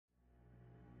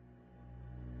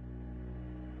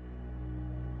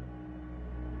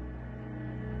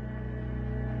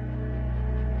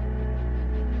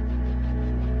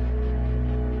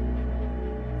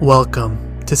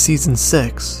Welcome to Season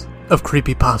 6 of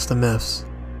CreepyPasta Myths.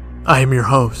 I am your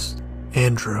host,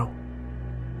 Andrew.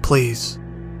 Please,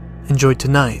 enjoy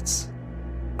tonight's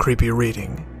creepy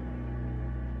reading.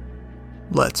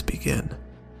 Let's begin.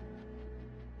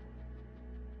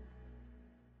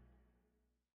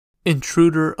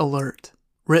 Intruder Alert,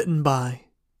 written by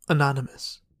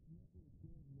Anonymous.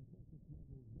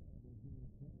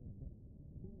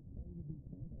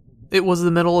 It was the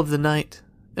middle of the night,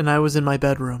 and I was in my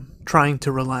bedroom, trying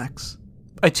to relax.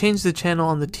 I changed the channel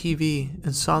on the TV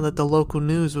and saw that the local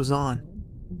news was on.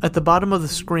 At the bottom of the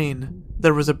screen,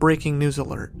 there was a breaking news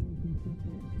alert.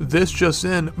 This just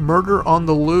in, murder on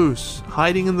the loose,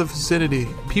 hiding in the vicinity,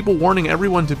 people warning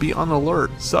everyone to be on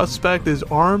alert, suspect is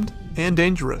armed and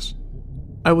dangerous.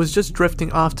 I was just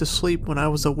drifting off to sleep when I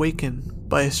was awakened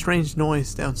by a strange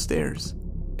noise downstairs.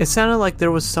 It sounded like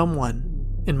there was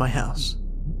someone in my house.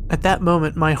 At that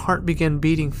moment, my heart began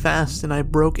beating fast and I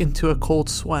broke into a cold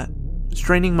sweat,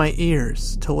 straining my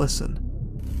ears to listen.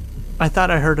 I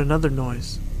thought I heard another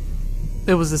noise.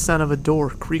 It was the sound of a door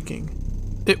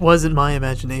creaking. It wasn't my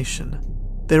imagination.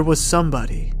 There was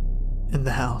somebody in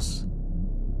the house.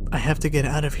 I have to get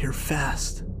out of here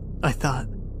fast, I thought.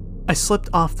 I slipped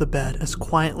off the bed as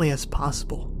quietly as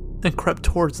possible and crept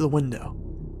towards the window.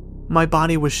 My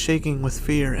body was shaking with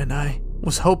fear and I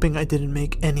was hoping I didn't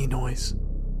make any noise.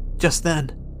 Just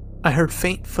then, I heard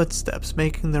faint footsteps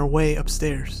making their way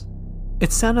upstairs.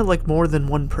 It sounded like more than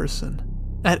one person.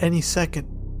 At any second,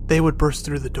 they would burst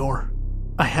through the door.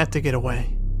 I had to get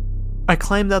away. I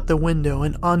climbed out the window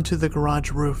and onto the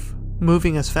garage roof,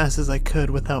 moving as fast as I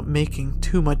could without making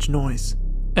too much noise.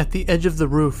 At the edge of the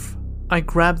roof, I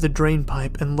grabbed the drain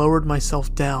pipe and lowered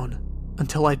myself down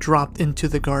until I dropped into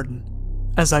the garden.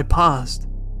 As I paused,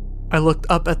 I looked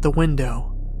up at the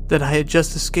window that I had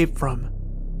just escaped from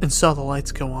and saw the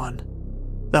lights go on.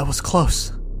 That was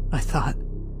close, I thought.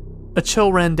 A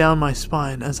chill ran down my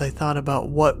spine as I thought about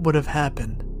what would have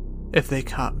happened if they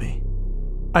caught me.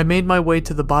 I made my way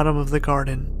to the bottom of the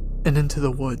garden and into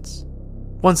the woods.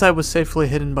 Once I was safely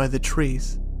hidden by the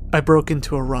trees, I broke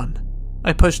into a run.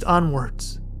 I pushed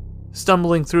onwards,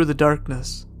 stumbling through the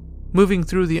darkness, moving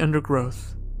through the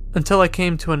undergrowth, until I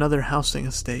came to another housing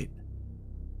estate.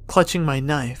 Clutching my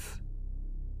knife,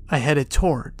 I headed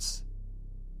towards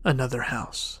another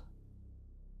house.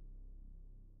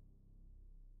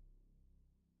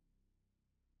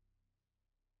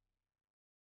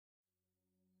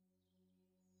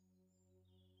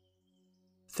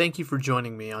 Thank you for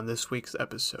joining me on this week's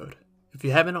episode. If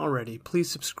you haven't already, please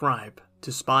subscribe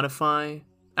to Spotify,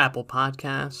 Apple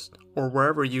Podcast, or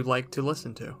wherever you like to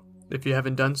listen to. If you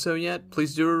haven't done so yet,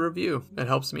 please do a review. It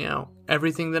helps me out.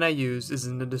 Everything that I use is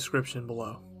in the description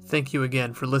below. Thank you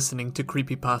again for listening to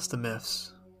CreepyPasta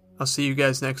Myths. I'll see you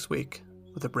guys next week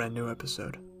with a brand new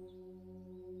episode.